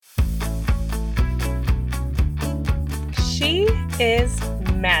She is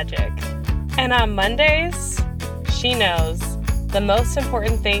magic. And on Mondays, she knows the most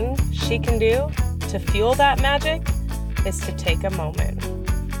important thing she can do to fuel that magic is to take a moment,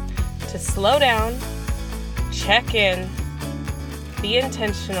 to slow down, check in, be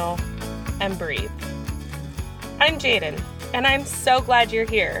intentional, and breathe. I'm Jaden, and I'm so glad you're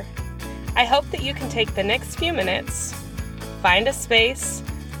here. I hope that you can take the next few minutes, find a space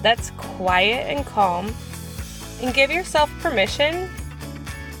that's quiet and calm, and give yourself permission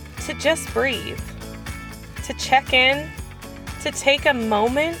to just breathe, to check in, to take a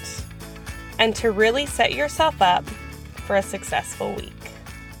moment, and to really set yourself up for a successful week.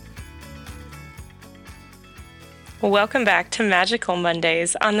 Welcome back to Magical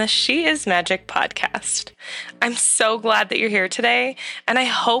Mondays on the She is Magic podcast. I'm so glad that you're here today, and I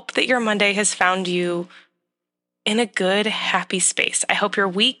hope that your Monday has found you in a good, happy space. I hope your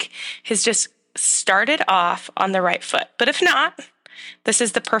week has just started off on the right foot. But if not, this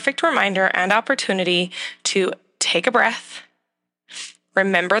is the perfect reminder and opportunity to take a breath.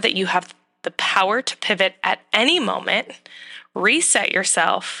 Remember that you have the power to pivot at any moment, reset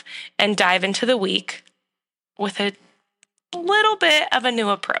yourself, and dive into the week with a little bit of a new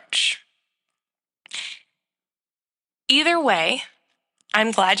approach. Either way,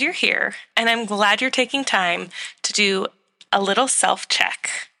 I'm glad you're here, and I'm glad you're taking time to do a little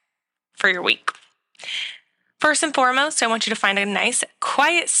self-check for your week. First and foremost, I want you to find a nice,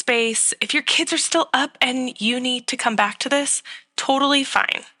 quiet space. If your kids are still up and you need to come back to this, totally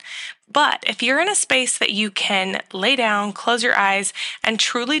fine. But if you're in a space that you can lay down, close your eyes, and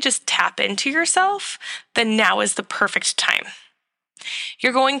truly just tap into yourself, then now is the perfect time.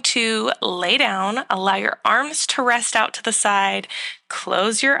 You're going to lay down, allow your arms to rest out to the side,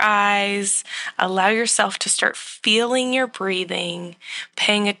 close your eyes, allow yourself to start feeling your breathing,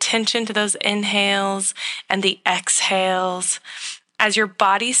 paying attention to those inhales and the exhales as your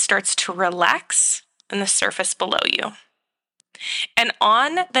body starts to relax in the surface below you. And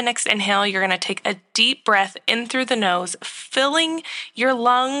on the next inhale, you're going to take a deep breath in through the nose, filling your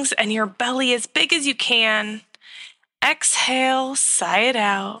lungs and your belly as big as you can. Exhale, sigh it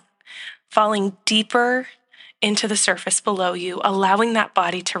out, falling deeper into the surface below you, allowing that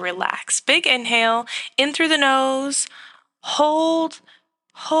body to relax. Big inhale, in through the nose, hold,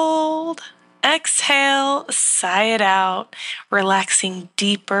 exhale, sigh it out, relaxing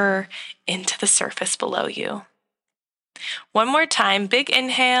deeper into the surface below you. One more time, big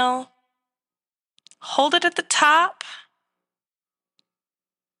inhale, hold it at the top,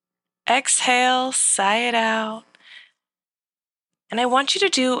 exhale, sigh it out. And I want you to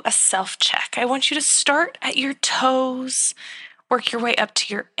do a self-check. I want you to start at your toes, work your way up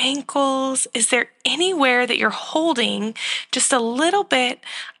to your ankles. Is there anywhere that you're holding just a little bit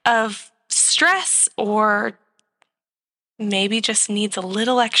of stress or maybe just needs a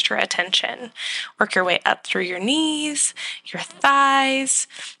little extra attention? Work your way up through your knees, your thighs.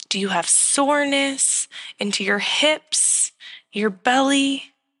 Do you have soreness into your hips, your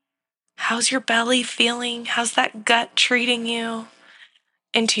belly? How's your belly feeling? How's that gut treating you?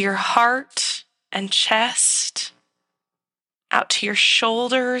 Into your heart and chest, out to your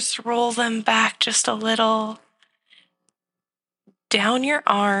shoulders, roll them back just a little, down your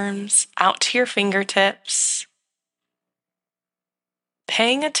arms, out to your fingertips,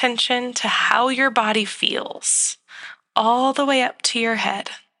 paying attention to how your body feels, all the way up to your head.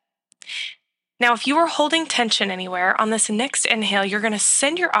 Now, if you are holding tension anywhere, on this next inhale, you're going to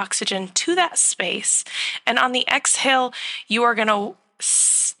send your oxygen to that space, and on the exhale, you are going to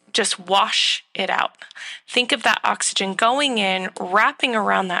just wash it out. Think of that oxygen going in, wrapping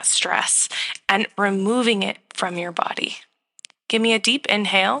around that stress, and removing it from your body. Give me a deep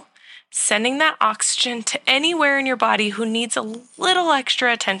inhale, sending that oxygen to anywhere in your body who needs a little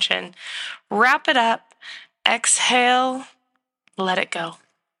extra attention. Wrap it up, exhale, let it go.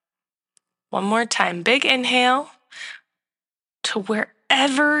 One more time, big inhale to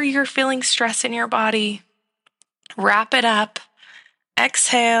wherever you're feeling stress in your body. Wrap it up.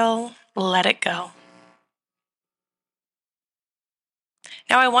 Exhale, let it go.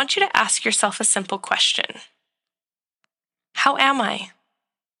 Now I want you to ask yourself a simple question. How am I?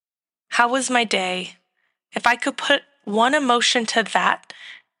 How was my day? If I could put one emotion to that,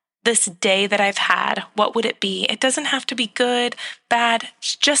 this day that I've had, what would it be? It doesn't have to be good, bad,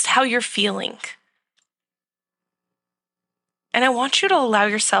 it's just how you're feeling. And I want you to allow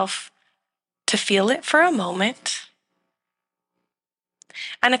yourself to feel it for a moment.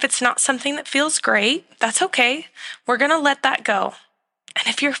 And if it's not something that feels great, that's okay. We're going to let that go. And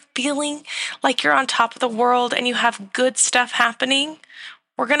if you're feeling like you're on top of the world and you have good stuff happening,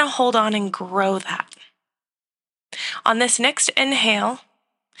 we're going to hold on and grow that. On this next inhale,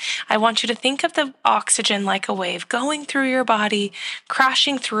 I want you to think of the oxygen like a wave going through your body,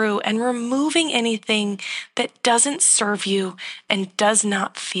 crashing through, and removing anything that doesn't serve you and does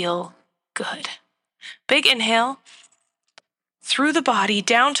not feel good. Big inhale through the body,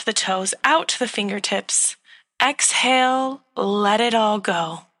 down to the toes, out to the fingertips. Exhale, let it all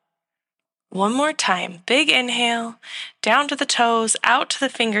go. One more time. Big inhale, down to the toes, out to the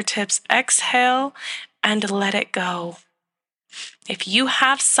fingertips. Exhale, and let it go. If you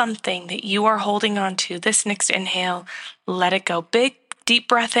have something that you are holding on to, this next inhale, let it go. Big, deep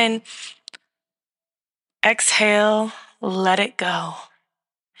breath in. Exhale, let it go.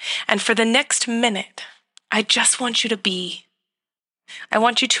 And for the next minute, I just want you to be. I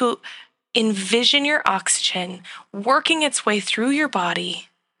want you to envision your oxygen working its way through your body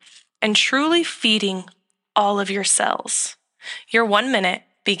and truly feeding all of your cells. Your 1 minute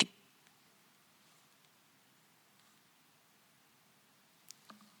begins.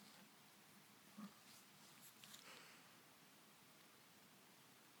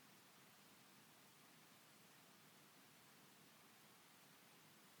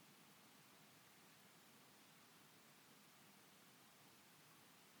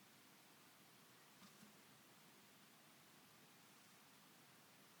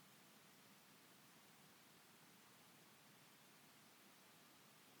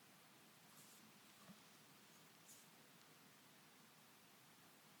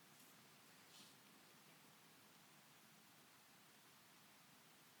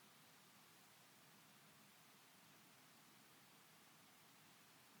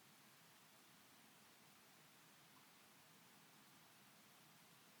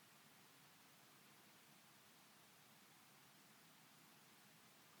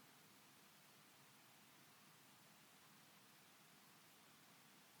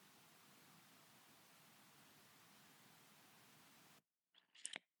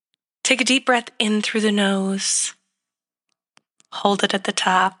 Take a deep breath in through the nose. Hold it at the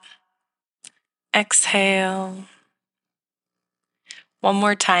top. Exhale. One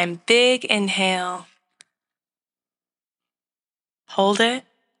more time. Big inhale. Hold it.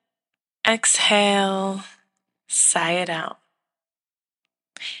 Exhale. Sigh it out.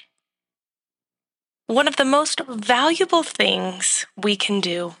 One of the most valuable things we can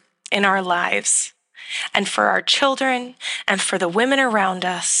do in our lives and for our children and for the women around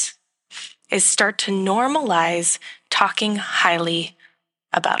us is start to normalize talking highly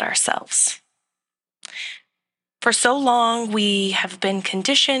about ourselves. For so long, we have been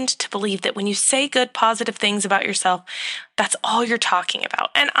conditioned to believe that when you say good, positive things about yourself, that's all you're talking about.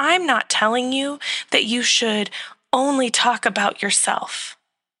 And I'm not telling you that you should only talk about yourself.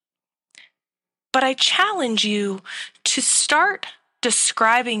 But I challenge you to start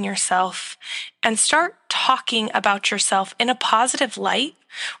describing yourself and start talking about yourself in a positive light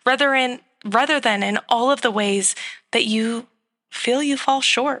rather than in all of the ways that you feel you fall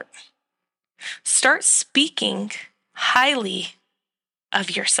short. Start speaking highly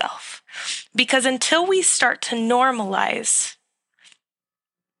of yourself, because until we start to normalize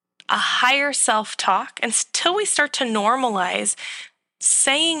a higher self-talk, until we start to normalize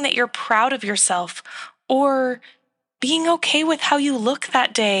saying that you're proud of yourself or being okay with how you look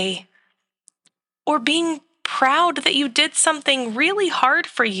that day or being proud that you did something really hard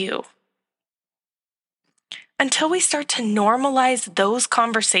for you, until we start to normalize those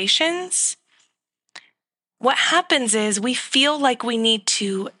conversations, what happens is we feel like we need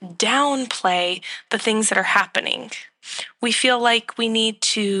to downplay the things that are happening. We feel like we need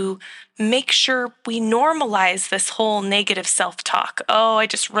to make sure we normalize this whole negative self-talk. Oh, I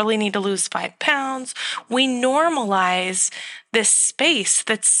just really need to lose 5 pounds. We normalize this space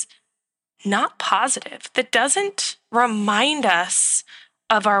that's not positive, that doesn't remind us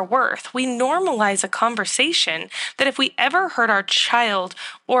of our worth. We normalize a conversation that if we ever heard our child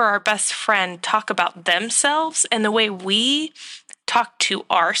or our best friend talk about themselves and the way we talk to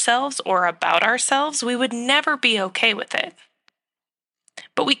ourselves or about ourselves, we would never be okay with it.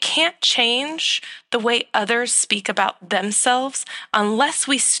 But we can't change the way others speak about themselves unless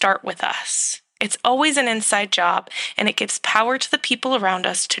we start with us. It's always an inside job, and it gives power to the people around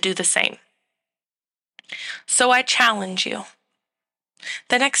us to do the same. So I challenge you.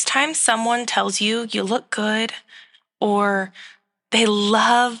 The next time someone tells you you look good or they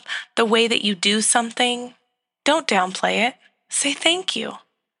love the way that you do something, don't downplay it. Say thank you.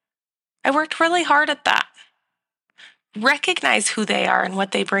 I worked really hard at that. Recognize who they are and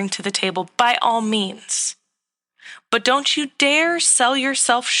what they bring to the table by all means. But don't you dare sell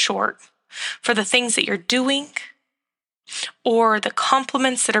yourself short for the things that you're doing or the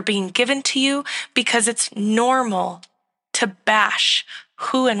compliments that are being given to you, because it's normal to bash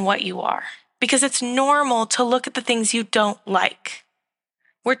who and what you are, because it's normal to look at the things you don't like.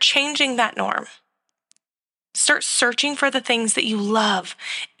 We're changing that norm. Start searching for the things that you love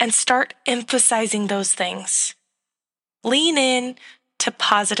and start emphasizing those things. Lean in to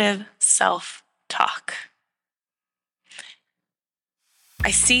positive self-talk. I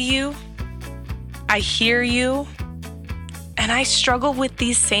see you, I hear you, and I struggle with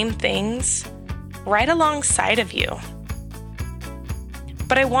these same things right alongside of you.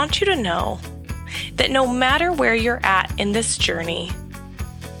 But I want you to know that no matter where you're at in this journey,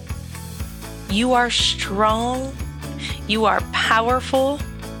 you are strong, you are powerful,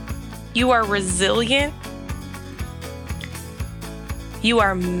 you are resilient, you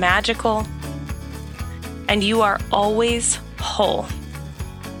are magical, and you are always whole.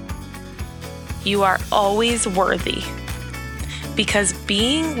 You are always worthy, because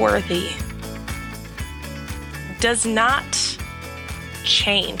being worthy does not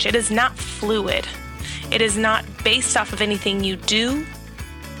change. It is not fluid. It is not based off of anything you do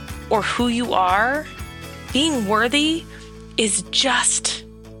or who you are. Being worthy is just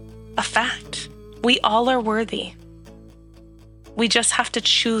a fact. We all are worthy. We just have to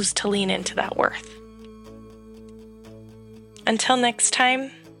choose to lean into that worth. Until next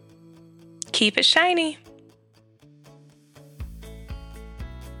time, keep it shiny.